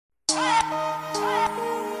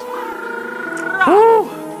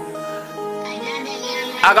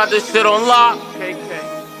I got this shit on lock.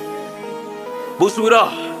 Boosir, what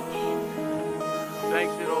up?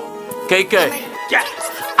 KK.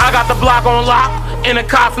 I got the block on lock, in the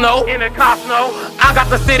cops know. I got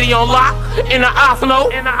the city on lock, in the ops know.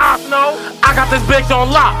 I got this bitch on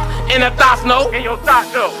lock, in the thoughts know.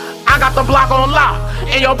 I got the block on lock,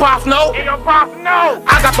 and your pops know. I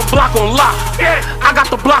got the block on lock. I got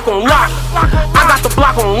the block on lock. I got the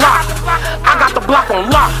block on lock. I got the block on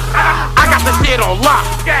lock. I got the shit on lock.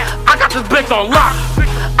 I got this bitch on lock.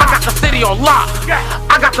 I got the city on lock.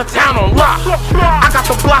 I got the town on lock. I got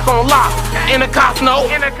the block on lock. And the cops know.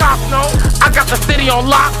 I got the city on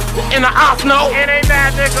lock. And the ops know.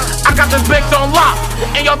 I got this bitch on lock.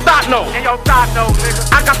 And your thought know.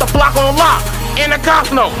 I got the block on lock. And the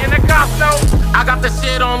cops know. I got the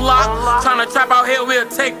shit on lock. Tryna trap out here, we'll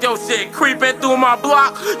take your shit. Creeping through my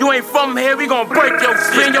block. You ain't from here, we gon' break your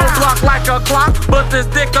shit. Spin your block like a clock, but this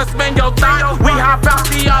dick will spin your thigh. We hop out,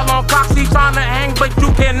 see y'all on cock. She tryna hang, but you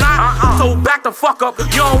cannot. So back the fuck up.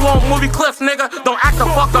 You don't want movie clips, nigga. Don't act the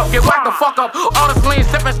fuck up. Get whacked the fuck up. All the lean,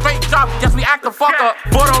 sippin' straight drop. Yes, we act the fuck up.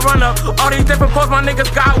 Boy, don't run up. All these different posts my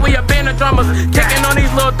niggas got. We a band of drummers. Kicking on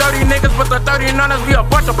these little dirty niggas with the 30 nunners. We a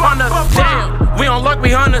bunch of punters. Damn. We don't lurk,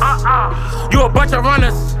 we hunters. You a bunch of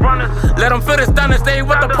runners. Let them feel the stunner. Stay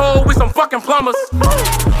with the pole, we some fucking plumbers.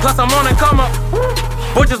 Plus I'm on and come up.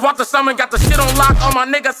 Boy, just walked the summer, got the shit on lock. On my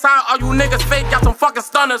niggas side, all you niggas fake, got some fucking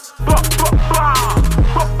stunners.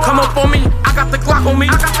 Come up on me, I got the Glock on me.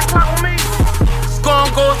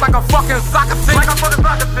 Scoring goals like a fucking soccer team.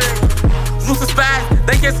 Zeus is fast,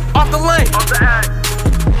 they get off the lane.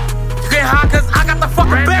 You get high cause I got the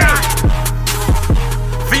fucking bang.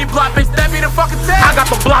 V-block, bitch, that be the fucking thing. I got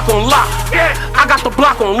the block on lock. I got the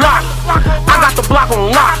block on lock. I got the block on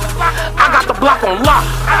lock. I got the block on lock.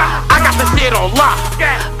 I got the shit on lock.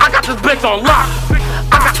 I got this bitch on lock.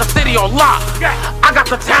 I got the city on lock. I got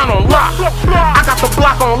the town on lock. I got the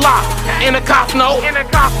block on lock. And the cops know.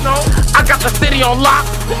 I got the city on lock.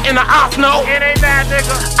 And the ops know.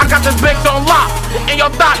 I got this bitch on lock. And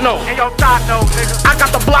your thought know. I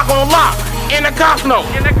got the block on lock. And the cops know.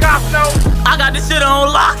 I got this shit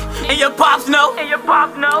on lock, and your pops know.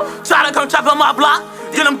 Try to come trap on my block,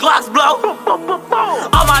 then them Glocks blow.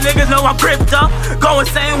 All my niggas know I'm crypto. Go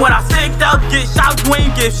insane when I sicked up. Get shot, you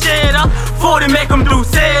ain't give shit up. 40 make them do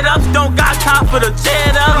sit-ups. Don't got time for the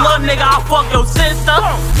cheddar. Little nigga, I'll fuck your sister.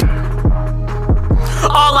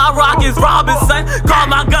 All I rock is Robinson. Call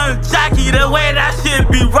my gun Jackie, the way that shit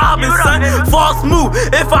be Robinson. False move,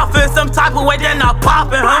 if I feel some type of way, then I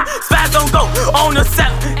poppin' him. Spaz don't go on the set,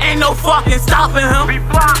 ain't no fucking stopping him.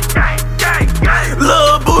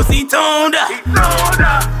 Lil' Boosie tuned up.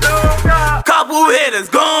 Couple hitters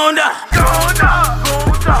gone up.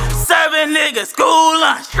 Serving niggas school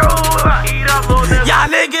lunch. Y'all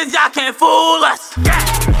niggas, y'all can't fool us.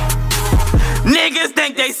 Niggas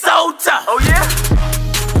think they so tough.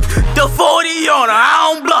 The 40 on her, I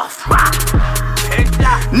don't bluff.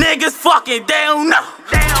 Niggas fucking, they don't know.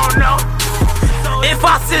 If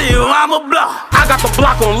I see you, I'ma blow. I got the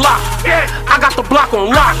block on lock. I got the block on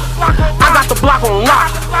lock. I got the block on lock.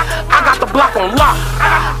 I got the block on lock.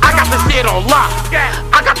 I got the shit on lock.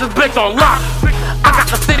 I got this bitch on lock. I got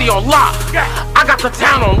the city on lock. I got the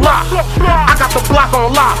town on lock. I got the block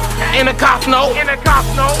on lock. And the cops know.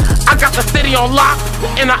 I got the city on lock.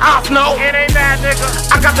 And the ops know.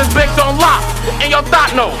 I got this bitch on lock. And your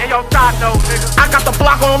thought know. I got the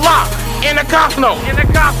block on lock. And the cops know.